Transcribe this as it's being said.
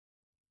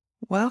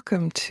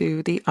Welcome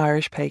to the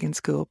Irish Pagan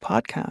School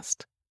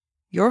podcast.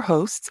 Your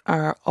hosts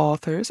are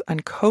authors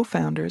and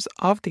co-founders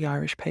of the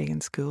Irish Pagan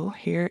School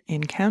here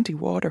in County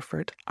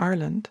Waterford,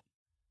 Ireland,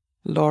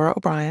 Laura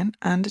O'Brien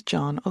and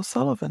John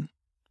O'Sullivan.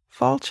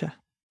 Fáilte.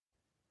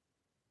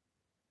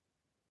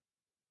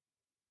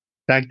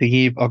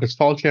 Dagda August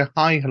Fáilte.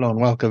 Hi, hello,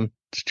 and welcome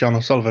to John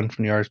O'Sullivan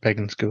from the Irish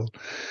Pagan School.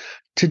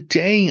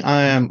 Today,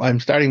 I'm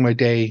starting my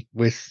day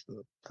with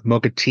a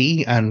mug of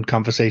tea and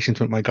conversations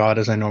with my God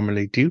as I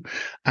normally do,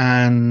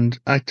 and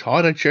I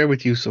thought I'd share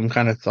with you some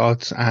kind of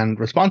thoughts and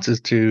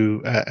responses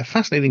to a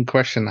fascinating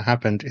question that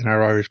happened in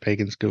our Irish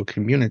Pagan School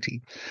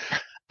community.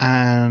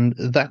 And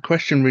that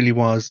question really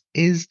was: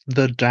 is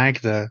the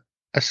Dagda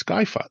a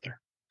Skyfather?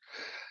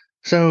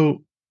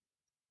 So,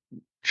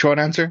 short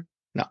answer,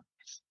 no.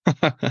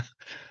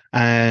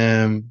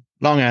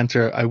 Long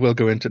answer, I will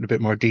go into it in a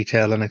bit more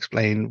detail and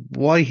explain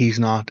why he's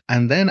not,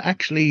 and then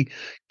actually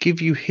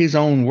give you his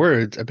own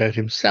words about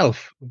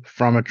himself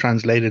from a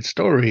translated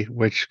story,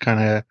 which kind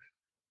of,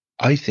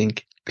 I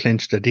think,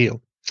 clinched the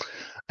deal.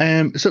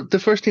 So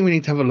the first thing we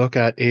need to have a look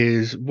at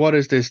is what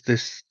is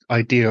this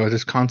idea or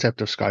this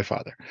concept of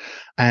Skyfather?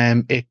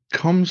 It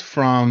comes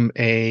from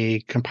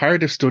a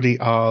comparative study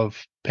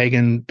of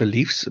pagan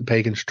beliefs,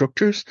 pagan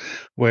structures,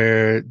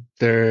 where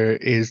there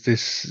is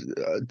this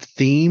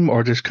theme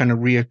or this kind of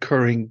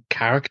reoccurring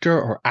character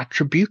or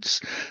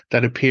attributes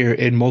that appear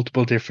in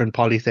multiple different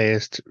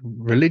polytheist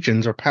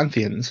religions or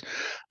pantheons,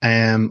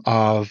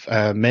 of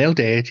a male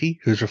deity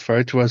who's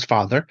referred to as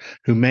father,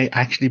 who may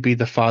actually be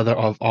the father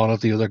of all of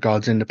the other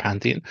gods in the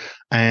pantheon,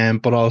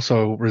 but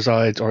also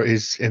resides or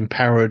is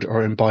empowered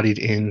or embodied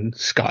in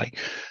sky.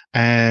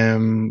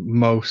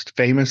 Most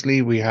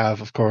famously, we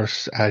have, of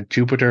course,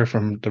 Jupiter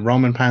from the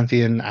Roman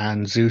pantheon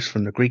and Zeus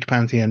from the Greek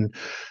pantheon.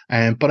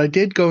 But I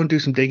did go and do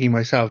some digging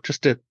myself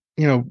just to,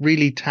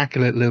 really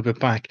tackle it a little bit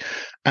back.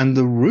 And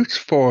the roots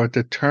for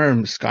the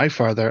term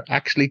Skyfather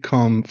actually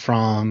come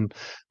from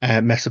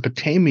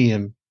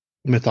Mesopotamian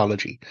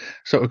mythology.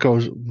 So it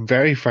goes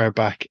very far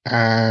back.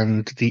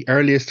 And the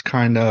earliest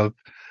kind of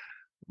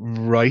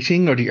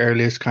writing or the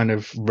earliest kind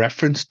of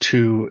reference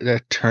to a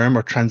term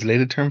or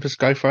translated term for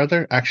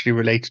Skyfather actually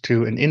relates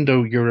to an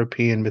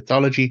Indo-European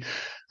mythology.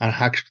 And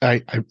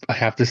I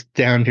have this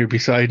down here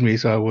beside me,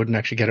 so I wouldn't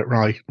actually get it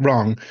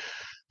wrong.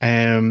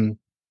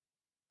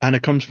 And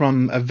it comes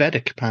from a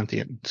Vedic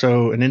pantheon,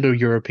 so an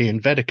Indo-European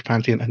Vedic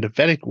pantheon. And the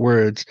Vedic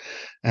words,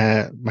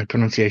 my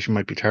pronunciation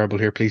might be terrible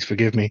here, please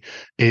forgive me,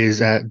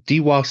 is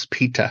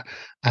Diwaspita,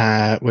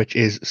 which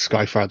is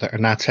Skyfather,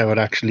 and that's how it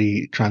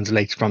actually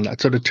translates from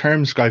that. So the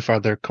term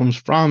Skyfather comes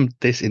from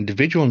this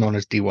individual known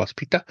as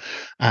Diwaspita,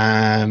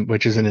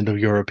 which is an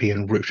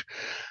Indo-European root.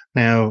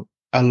 Now,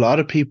 a lot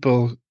of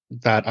people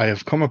that I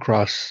have come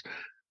across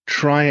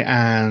try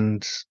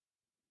and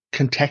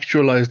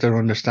contextualize their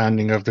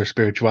understanding of their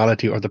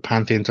spirituality or the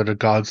pantheons or the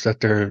gods that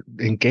they're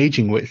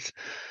engaging with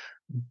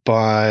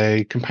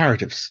by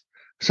comparatives.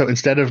 So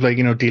instead of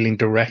dealing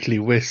directly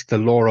with the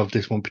lore of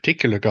this one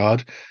particular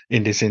god,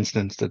 in this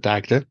instance, the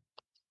Dagda,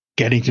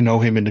 getting to know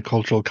him in the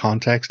cultural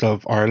context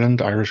of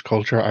Ireland, Irish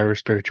culture, Irish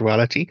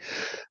spirituality,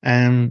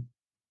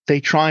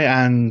 they try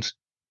and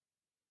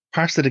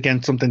parse it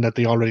against something that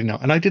they already know.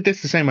 And I did the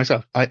same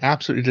myself. I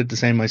absolutely did the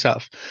same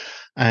myself.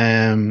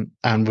 And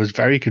was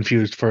very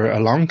confused for a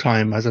long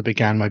time as I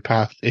began my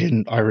path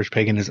in Irish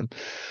paganism.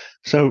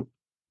 So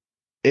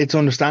it's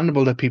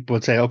understandable that people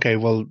would say, okay,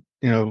 well,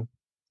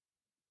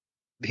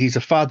 he's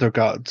a father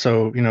god.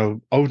 So,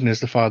 Odin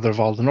is the father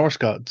of all the Norse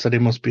gods. So they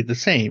must be the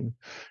same.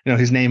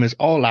 His name is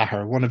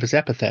Olahar, one of his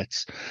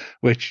epithets,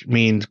 which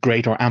means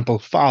great or ample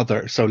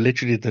father. So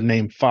literally the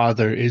name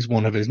father is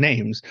one of his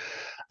names.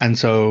 And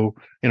so,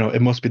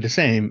 it must be the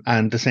same.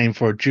 And the same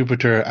for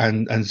Jupiter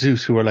and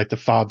Zeus, who are like the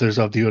fathers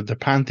of the other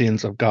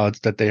pantheons of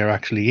gods that they are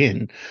actually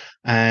in.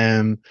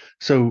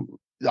 So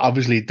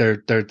obviously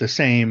they're the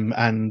same.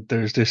 And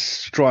there's this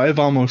strive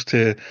almost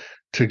to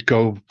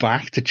go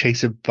back, to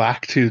chase it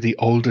back to the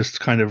oldest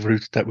kind of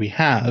roots that we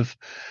have,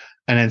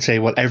 and then say,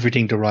 well,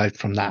 everything derived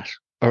from that,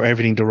 or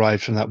everything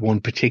derived from that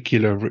one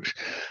particular root.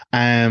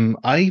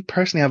 I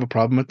personally have a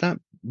problem with that.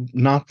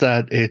 Not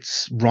that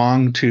it's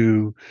wrong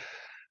to,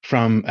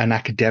 from an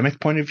academic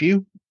point of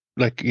view,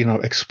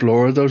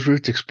 explore those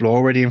roots,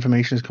 explore where the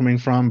information is coming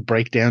from,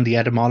 break down the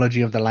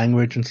etymology of the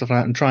language and stuff like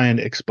that, and try and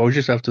expose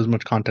yourself to as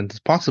much content as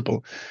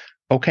possible.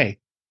 Okay,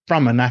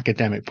 from an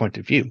academic point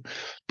of view.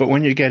 But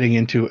when you're getting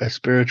into a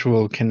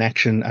spiritual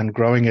connection and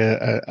growing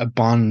a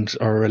bond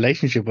or a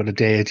relationship with a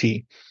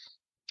deity,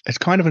 it's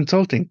kind of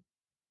insulting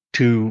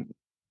to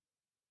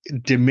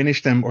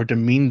diminish them or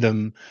demean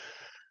them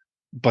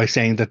by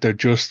saying that they're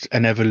just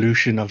an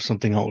evolution of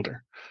something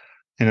older.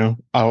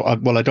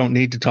 I don't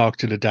need to talk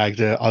to the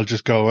Dagda. I'll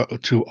just go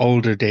to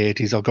older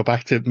deities. I'll go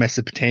back to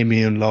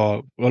Mesopotamian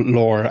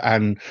lore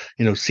and,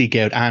 seek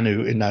out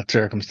Anu in that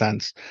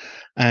circumstance.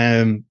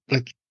 I'm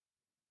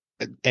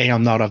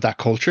not of that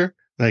culture.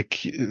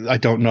 I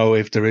don't know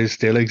if there is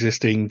still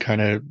existing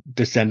kind of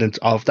descendants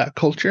of that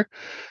culture.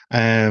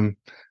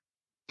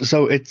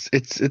 So it's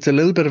a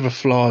little bit of a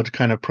flawed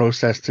kind of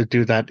process to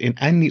do that in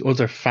any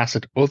other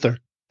facet other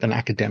than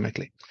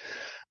academically.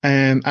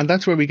 And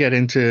that's where we get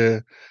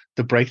into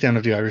the breakdown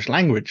of the Irish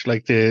language,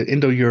 like the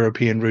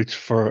Indo-European roots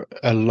for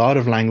a lot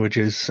of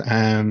languages,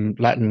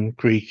 Latin,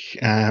 Greek,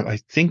 I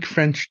think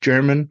French,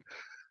 German,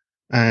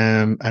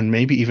 and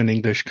maybe even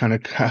English kind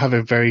of have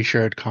a very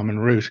shared common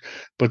root.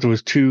 But there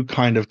was two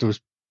kinds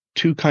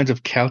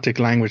of Celtic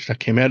language that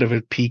came out of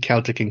it, P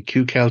Celtic and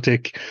Q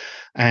Celtic.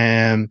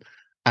 Um,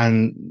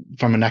 and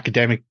from an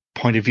academic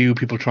point of view,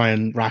 people try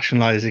and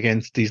rationalize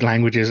against these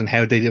languages and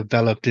how they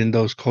developed in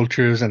those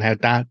cultures and how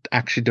that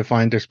actually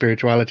defined their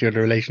spirituality or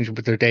their relationship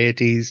with their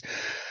deities.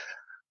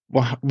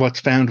 What's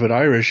found with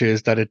Irish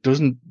is that it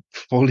doesn't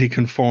fully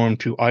conform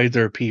to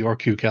either P or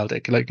Q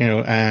Celtic.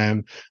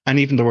 And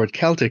even the word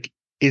Celtic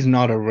is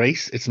not a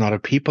race, it's not a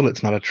people,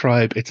 it's not a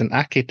tribe. It's an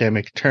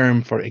academic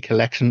term for a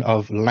collection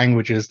of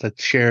languages that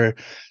share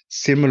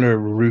similar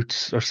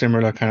roots or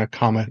similar kind of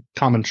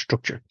common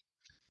structure.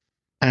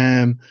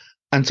 Um,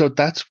 and so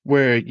that's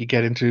where you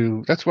get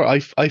into, that's where I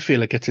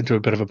feel it gets into a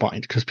bit of a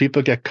bind because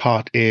people get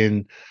caught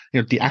in,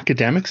 the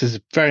academics is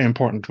very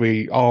important.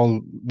 We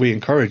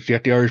encourage,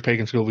 at the Irish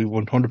Pagan School, we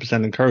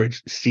 100%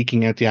 encourage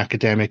seeking out the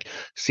academic,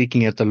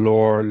 seeking out the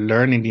lore,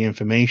 learning the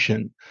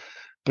information.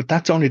 But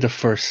that's only the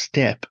first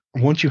step.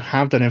 Once you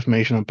have that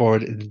information on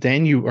board,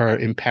 then you are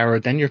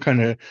empowered, then you're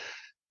kind of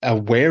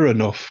aware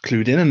enough,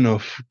 clued in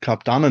enough,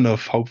 copped on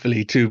enough,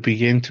 hopefully, to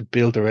begin to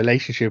build a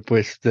relationship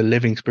with the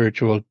living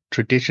spiritual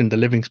tradition, the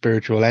living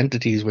spiritual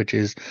entities, which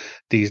is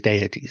these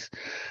deities.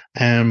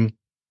 Um,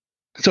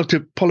 so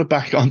to pull it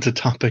back onto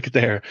topic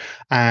there,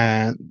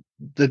 uh,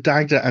 the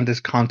Dagda and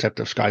this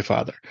concept of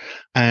Skyfather.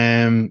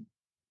 Um,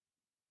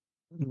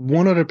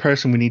 One other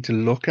person we need to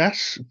look at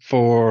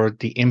for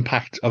the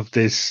impact of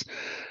this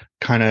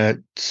kind of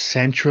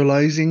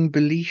centralizing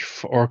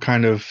belief or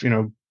kind of,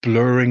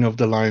 blurring of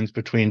the lines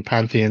between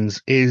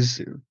pantheons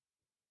is,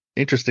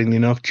 interestingly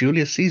enough,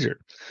 Julius Caesar.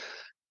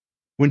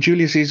 When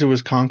Julius Caesar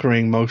was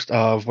conquering most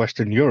of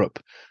Western Europe,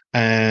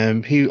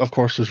 he of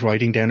course was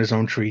writing down his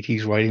own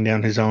treaties, writing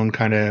down his own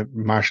kind of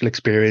martial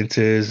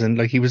experiences, and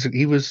like he was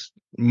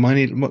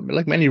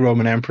like many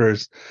Roman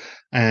emperors,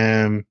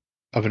 um,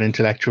 of an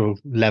intellectual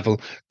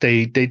level,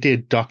 they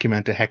did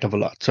document a heck of a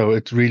lot. So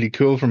it's really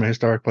cool from a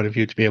historic point of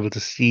view to be able to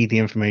see the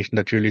information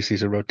that Julius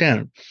Caesar wrote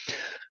down.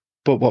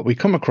 But what we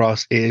come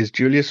across is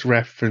Julius'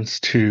 reference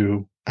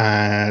to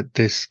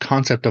this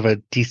concept of a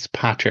dis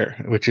pater,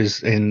 which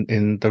is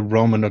in the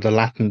Roman or the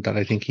Latin that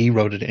I think he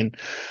wrote it in.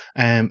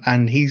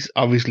 And he's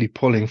obviously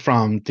pulling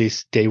from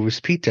this Deus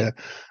Pita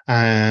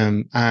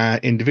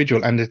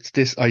individual. And it's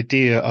this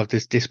idea of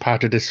this dis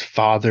pater, this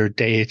father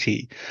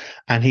deity.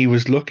 And he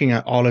was looking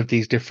at all of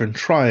these different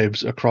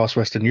tribes across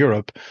Western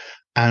Europe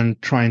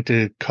and trying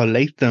to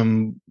collate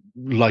them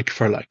like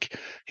for like.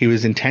 He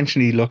was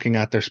intentionally looking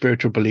at their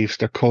spiritual beliefs,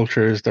 their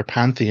cultures, their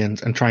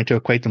pantheons, and trying to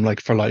equate them like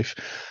for life.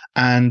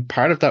 And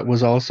part of that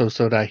was also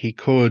so that he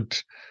could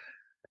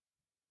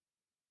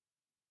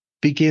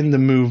begin the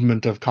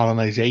movement of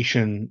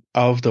colonization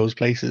of those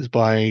places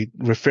by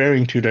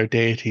referring to their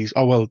deities.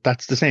 Oh, well,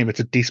 that's the same. It's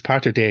a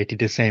Disparter deity,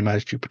 the same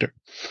as Jupiter.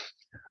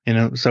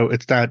 So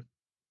it's that,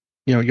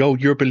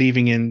 you're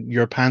believing in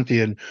your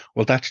pantheon.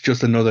 Well, that's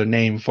just another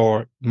name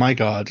for my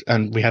God,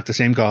 and we have the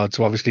same God,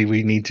 so obviously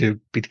we need to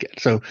be together.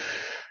 So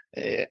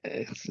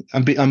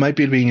I might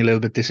be being a little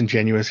bit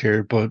disingenuous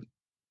here, but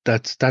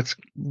that's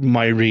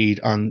my read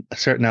on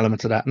certain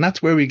elements of that, and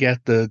that's where we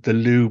get the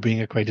Lu being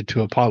equated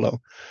to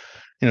Apollo.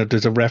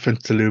 There's a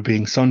reference to Lu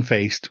being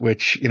sun-faced,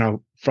 which,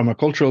 from a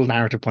cultural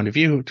narrative point of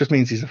view, just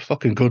means he's a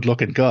fucking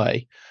good-looking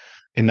guy.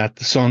 In that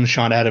the sun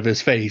shone out of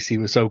his face, he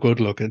was so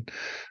good-looking.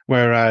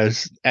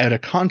 Whereas out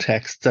of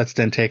context, that's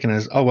then taken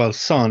as, oh well,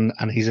 sun,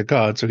 and he's a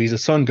god, so he's a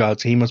sun god,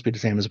 so he must be the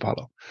same as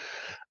Apollo.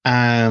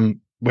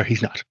 Where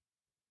he's not.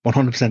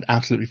 100%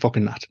 absolutely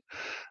fucking not.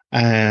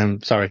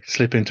 Sorry,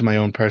 slip into my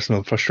own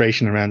personal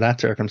frustration around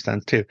that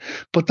circumstance too.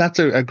 But that's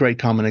a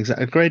great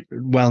a great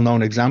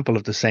well-known example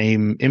of the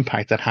same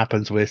impact that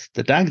happens with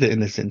the Dagda in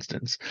this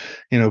instance.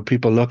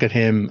 People look at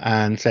him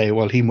and say,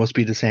 well, he must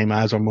be the same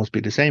as or must be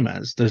the same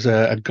as. There's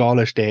a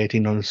Gaulish deity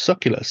known as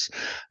Succulus.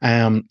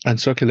 And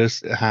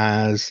Succulus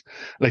has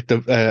like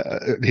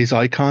his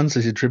icons,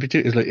 his attribute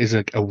to is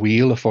like a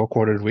wheel, a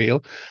four-quartered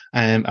wheel.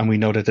 And we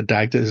know that the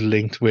Dagda is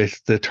linked with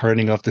the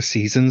turning of the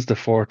seasons, the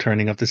four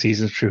turning of the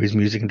seasons through his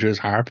music and through his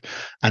harp.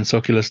 And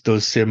Succulus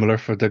does similar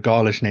for the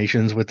Gaulish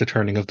nations with the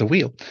turning of the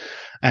wheel.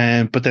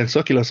 But then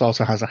Succulus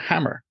also has a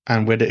hammer,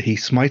 and with it he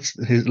smites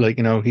his,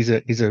 he's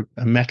a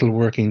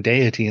metalworking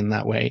deity in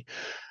that way.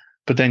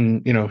 But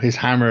then, his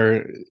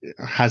hammer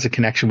has a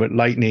connection with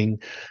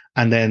lightning.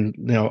 And then,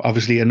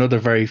 obviously another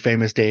very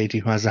famous deity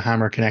who has a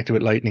hammer connected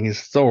with lightning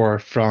is Thor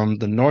from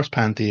the Norse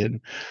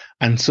pantheon.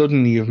 And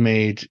suddenly you've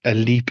made a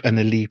leap and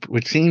a leap,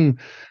 which seem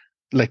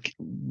like,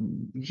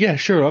 yeah,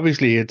 sure.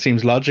 Obviously, it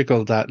seems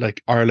logical that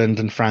like Ireland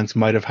and France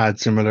might have had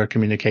similar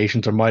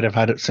communications or might have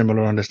had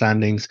similar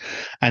understandings.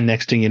 And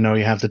next thing you know,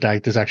 you have the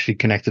Dag that's actually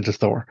connected to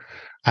Thor,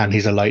 and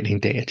he's a lightning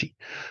deity,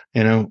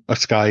 a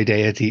sky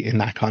deity in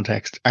that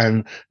context.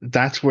 And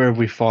that's where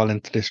we fall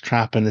into this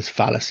trap and this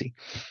fallacy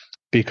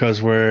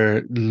because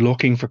we're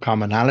looking for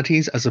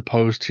commonalities as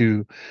opposed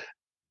to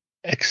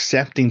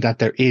accepting that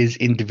there is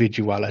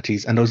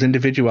individualities, and those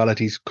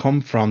individualities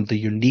come from the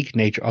unique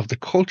nature of the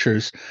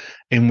cultures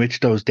in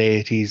which those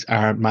deities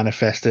are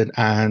manifested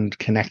and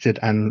connected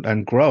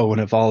and grow and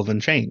evolve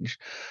and change.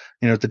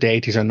 The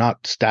deities are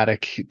not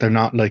static. They're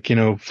not like,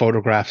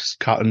 photographs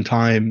caught in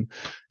time.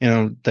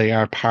 They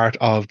are part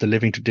of the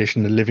living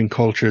tradition, the living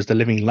cultures, the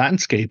living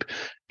landscape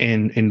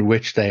in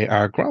which they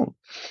are grown.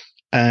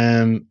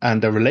 And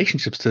the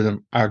relationships to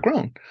them are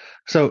grown.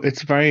 So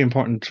it's very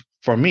important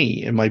for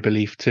me, in my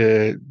belief,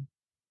 to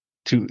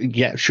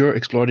yeah, sure,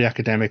 explore the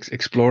academics,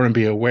 explore and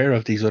be aware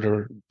of these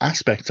other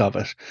aspects of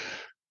it,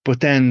 but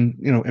then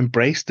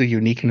embrace the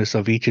uniqueness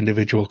of each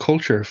individual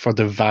culture for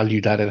the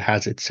value that it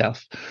has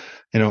itself.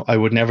 I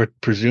would never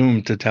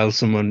presume to tell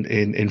someone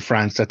in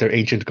France that their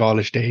ancient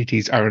Gaulish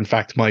deities are in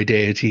fact my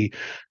deity,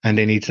 and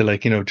they need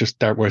to just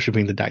start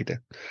worshiping the Dagda.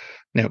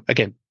 Now,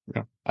 again,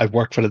 I've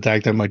worked for the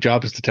Dagda. My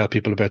job is to tell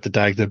people about the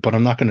Dagda, but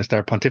I'm not going to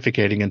start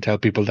pontificating and tell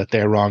people that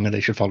they're wrong and they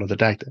should follow the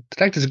Dagda. The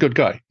Dagda's a good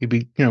guy. He'd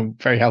be,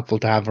 very helpful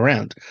to have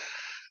around.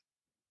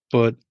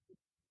 But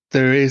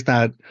there is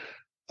that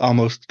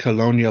almost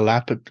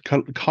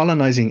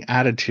colonizing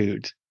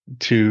attitude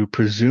to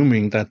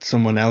presuming that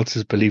someone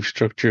else's belief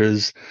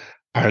structures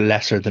are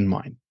lesser than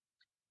mine.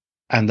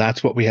 And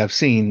that's what we have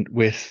seen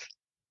with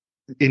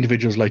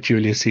individuals like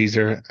Julius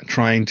Caesar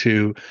trying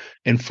to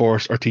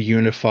enforce or to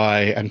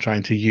unify and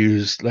trying to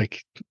use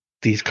like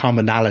these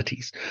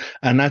commonalities.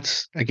 And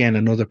that's, again,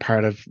 another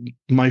part of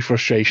my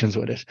frustrations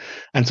with it.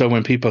 And so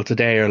when people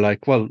today are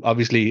like, well,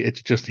 obviously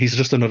he's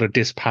just another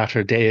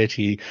dispatter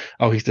deity.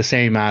 Oh, he's the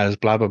same as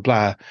blah, blah,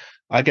 blah.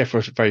 I get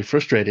very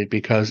frustrated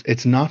because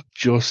it's not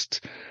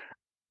just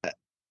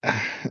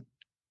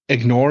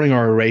ignoring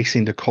or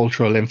erasing the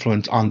cultural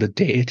influence on the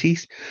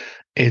deities.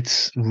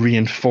 It's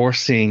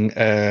reinforcing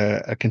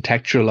a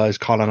contextualized,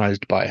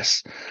 colonized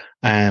bias.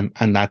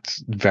 And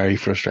that's very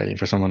frustrating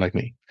for someone like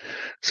me.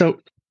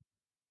 So,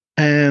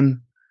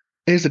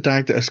 is the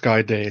Dagda a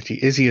sky deity?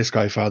 Is he a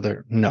sky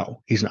father?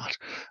 No, he's not.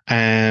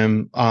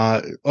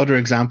 Other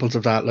examples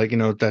of that, like,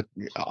 that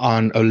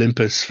on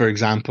Olympus, for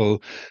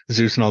example,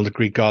 Zeus and all the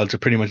Greek gods are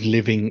pretty much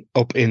living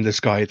up in the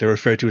sky. They're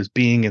referred to as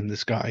being in the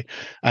sky,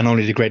 and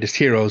only the greatest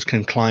heroes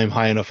can climb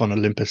high enough on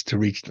Olympus to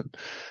reach them.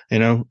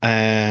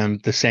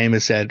 The same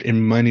is said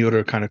in many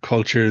other kind of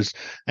cultures.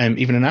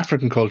 Even in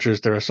African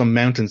cultures, there are some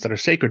mountains that are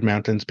sacred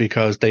mountains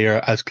because they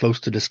are as close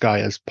to the sky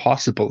as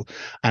possible.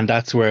 And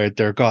that's where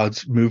their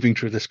gods moving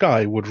through the sky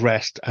would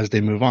rest as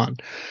they move on.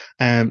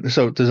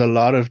 So there's a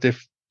lot of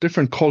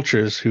different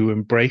cultures who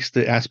embrace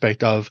the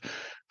aspect of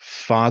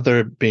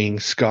father being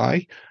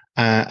sky.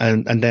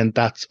 And then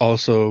that's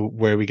also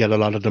where we get a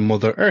lot of the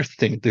Mother Earth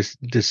thing, this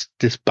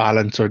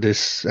balance or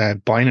this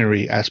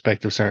binary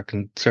aspect of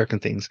certain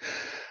things,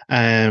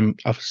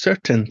 of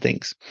certain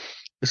things.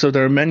 So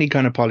there are many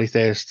kind of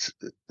polytheism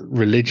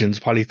religions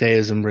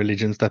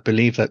that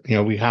believe that,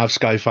 we have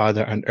Sky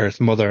Father and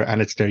Earth Mother,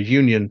 and it's their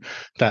union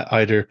that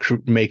either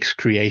makes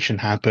creation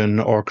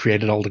happen or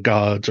created all the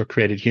gods or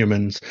created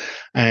humans.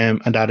 And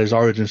that is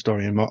origin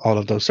story in all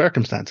of those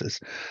circumstances.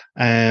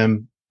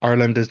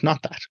 Ireland is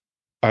not that.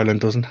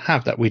 Ireland doesn't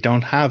have that. We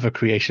don't have a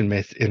creation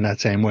myth in that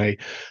same way.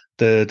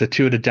 The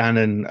Tuatha Dé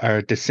Danann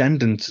are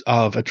descendants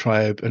of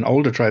an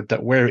older tribe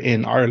that were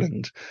in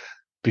Ireland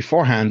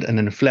beforehand and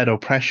then fled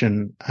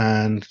oppression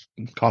and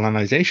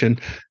colonization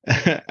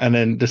and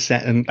then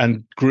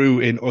and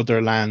grew in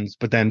other lands,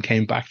 but then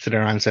came back to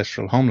their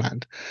ancestral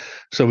homeland.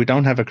 So we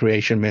don't have a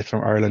creation myth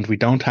from Ireland. We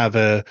don't have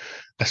a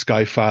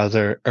Sky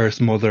Father,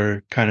 Earth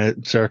Mother kind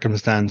of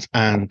circumstance.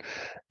 And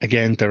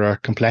again, there are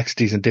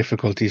complexities and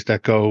difficulties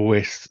that go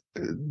with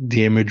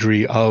the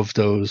imagery of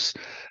those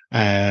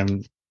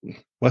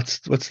what's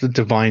the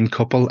divine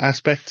couple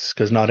aspects,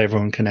 because not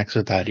everyone connects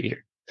with that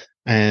either.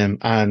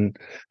 And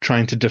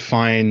trying to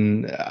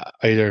define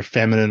either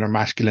feminine or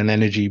masculine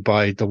energy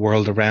by the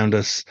world around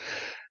us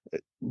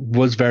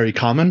was very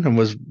common and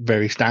was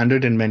very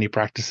standard in many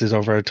practices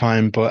over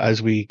time. But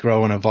as we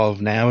grow and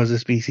evolve now as a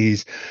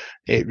species,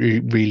 it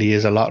really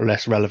is a lot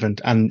less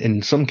relevant and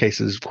in some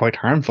cases quite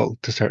harmful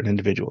to certain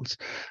individuals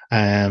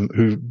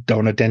who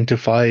don't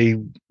identify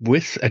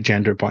with a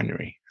gender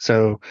binary.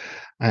 So,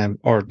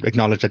 or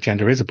acknowledge that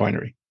gender is a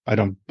binary.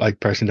 I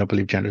personally don't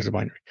believe gender is a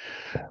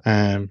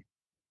binary.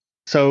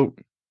 So,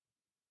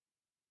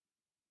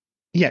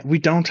 yeah, we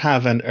don't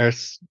have an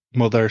Earth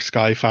Mother,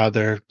 Sky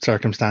Father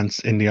circumstance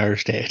in the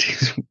Irish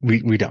deities.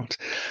 we don't.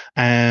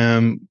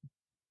 When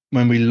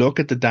we look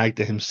at the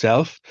Dagda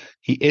himself,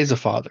 he is a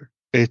father.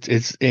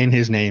 It's in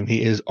his name.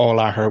 He is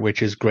All-Ahar,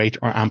 which is great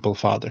or ample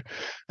father.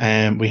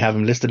 We have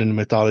him listed in the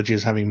mythology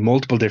as having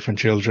multiple different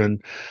children.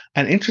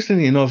 And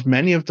interestingly enough,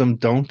 many of them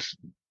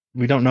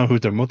we don't know who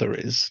their mother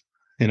is.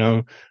 You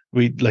know,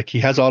 he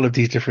has all of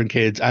these different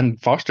kids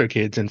and foster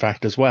kids, in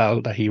fact, as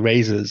well, that he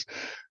raises,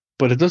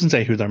 but it doesn't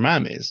say who their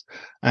mom is.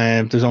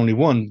 There's only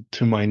one,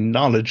 to my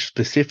knowledge,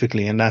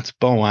 specifically, and that's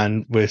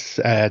Boan with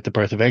the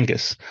birth of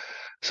Angus.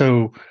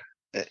 So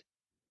uh,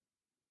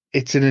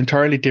 it's an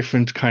entirely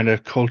different kind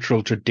of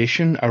cultural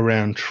tradition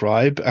around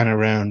tribe and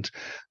around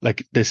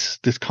like this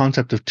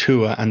concept of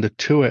Tua, and the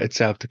Tua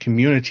itself, the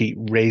community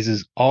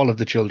raises all of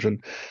the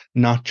children,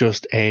 not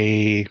just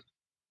a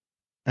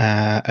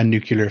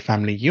nuclear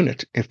family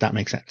unit, if that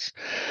makes sense.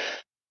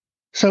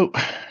 So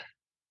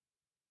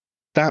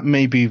that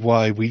may be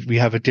why we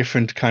have a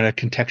different kind of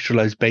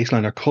contextualized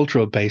baseline or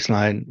cultural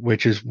baseline,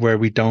 which is where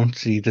we don't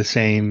see the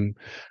same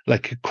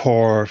like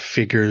core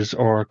figures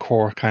or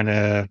core kind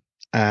of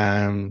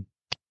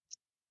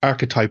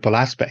archetypal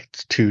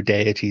aspects to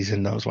deities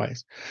in those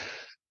ways.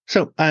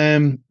 So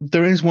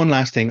there is one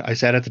last thing I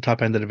said at the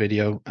top end of the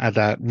video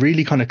that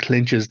really kind of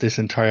clinches this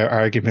entire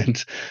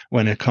argument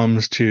when it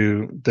comes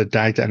to the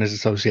Dagda and his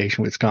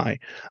association with Sky.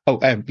 Oh,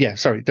 yeah,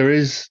 sorry. There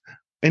is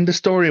in the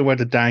story where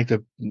the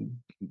Dagda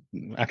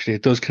actually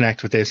it does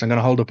connect with this. I'm going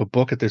to hold up a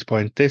book at this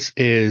point. This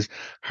is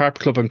Harp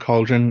Club and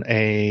Cauldron,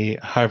 a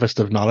harvest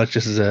of knowledge.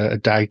 This is a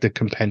Dagda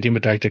compendium,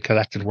 a Dagda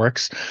collected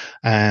works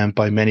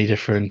by many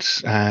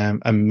different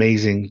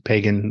amazing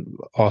pagan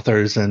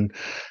authors and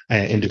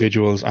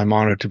individuals. I'm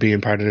honored to be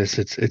in part of this.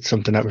 It's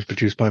something that was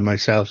produced by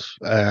myself,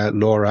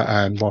 Laura,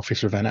 and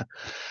Morpheus Ravenna.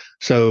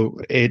 So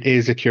it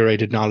is a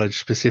curated knowledge,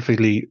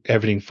 specifically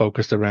everything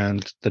focused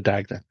around the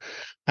Dagda.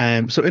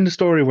 So in the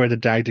story where the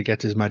Dagda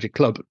gets his magic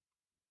club,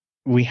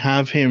 we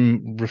have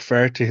him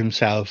refer to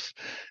himself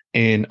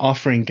in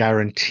offering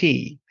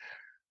guarantee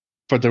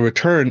for the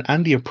return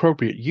and the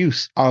appropriate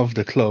use of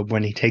the club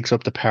when he takes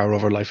up the power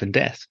over life and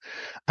death.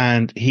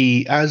 And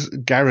he, as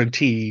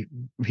guarantee,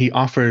 he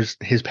offers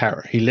his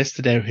power. He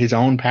listed out his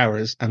own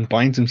powers and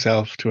binds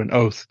himself to an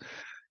oath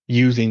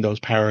using those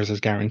powers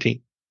as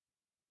guarantee.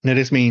 Now,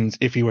 this means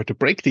if he were to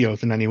break the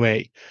oath in any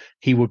way,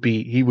 he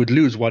would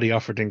lose what he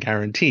offered in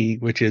guarantee,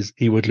 which is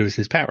he would lose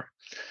his power.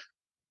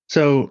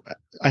 So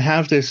I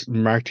have this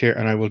marked here,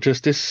 and I will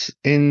just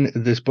in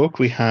this book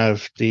we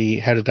have the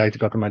How the Dagda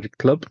Got the Magic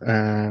Club,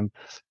 and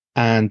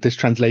this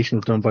translation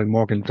was done by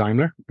Morgan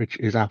Daimler, which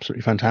is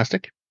absolutely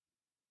fantastic.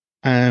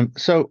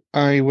 So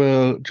I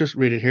will just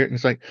read it here, and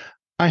it's like,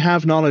 I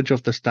have knowledge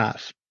of the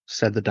staff,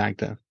 said the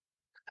Dagda,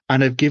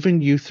 and I've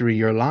given you 3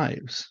 your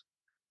lives.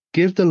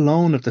 Give the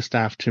loan of the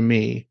staff to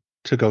me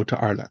to go to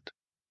Ireland.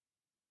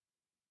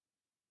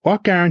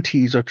 What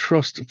guarantees or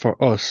trust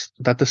for us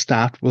that the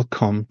staff will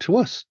come to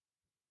us?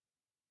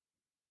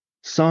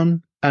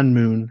 Sun and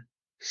moon,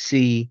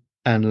 sea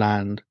and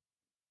land,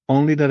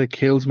 only that it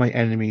kills my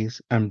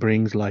enemies and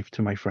brings life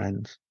to my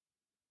friends.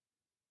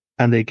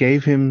 And they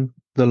gave him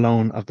the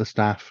loan of the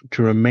staff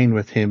to remain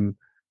with him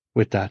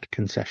with that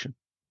concession.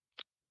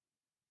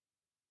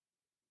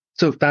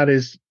 So that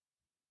is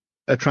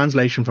a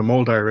translation from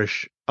Old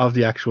Irish of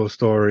the actual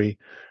story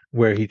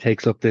where he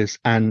takes up this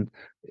and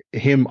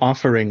him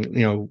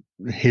offering,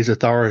 his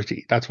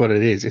authority. That's what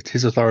it is. It's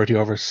his authority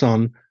over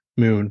sun,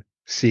 moon,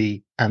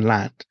 sea, and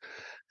land.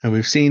 And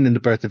we've seen in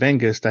the birth of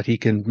Angus that he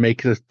can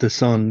make the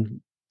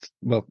sun,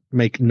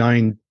 make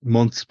 9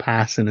 months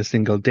pass in a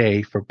single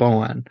day for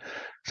Boan.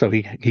 So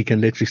he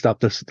can literally stop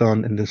the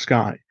sun in the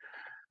sky.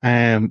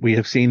 We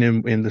have seen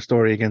him in the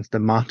story against the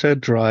Mata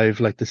drive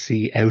like the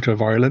sea out of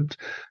Ireland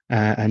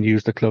and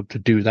use the club to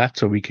do that.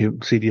 So we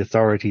can see the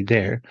authority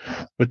there.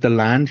 With the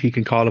land, he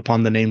can call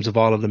upon the names of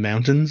all of the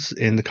mountains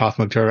in the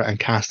Cothmogdura and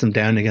cast them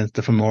down against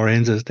the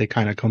Fomorians as they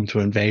kind of come to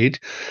invade.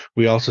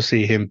 We also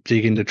see him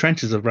digging the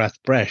trenches of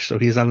Rathbresh. So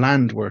he's a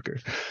land worker.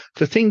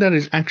 The thing that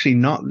is actually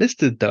not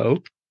listed,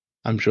 though,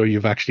 I'm sure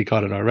you've actually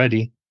caught it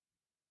already,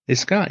 is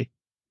Sky.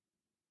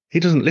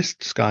 He doesn't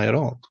list Sky at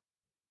all.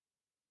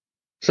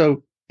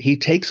 So he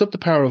takes up the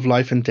power of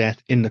life and death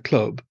in the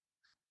club,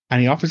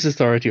 and he offers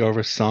authority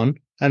over sun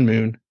and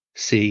moon,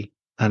 sea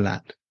and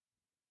land,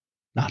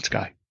 not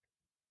Sky.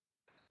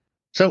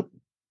 So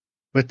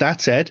with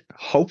that said,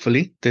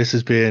 hopefully this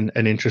has been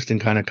an interesting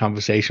kind of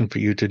conversation for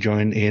you to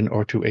join in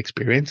or to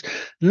experience.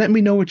 Let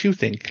me know what you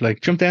think.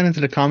 Like, jump down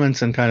into the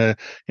comments and kind of,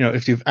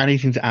 if you've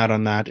anything to add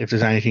on that, if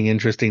there's anything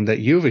interesting that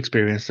you've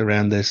experienced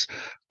around this,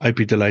 I'd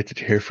be delighted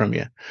to hear from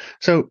you.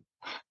 So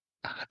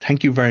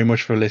thank you very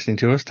much for listening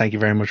to us. Thank you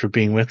very much for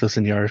being with us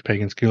in the Irish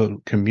Pagan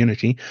School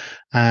community.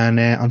 And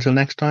until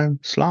next time,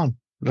 slán.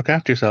 Look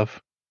after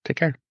yourself. Take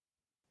care.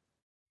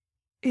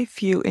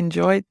 If you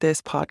enjoyed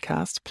this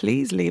podcast,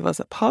 please leave us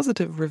a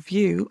positive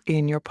review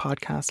in your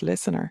podcast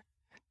listener.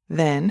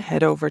 Then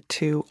head over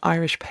to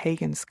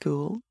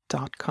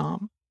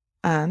irishpaganschool.com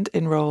and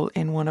enroll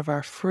in one of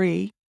our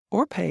free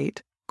or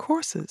paid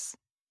courses.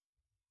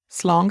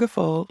 Slán go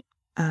fóill,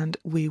 and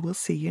we will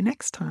see you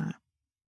next time.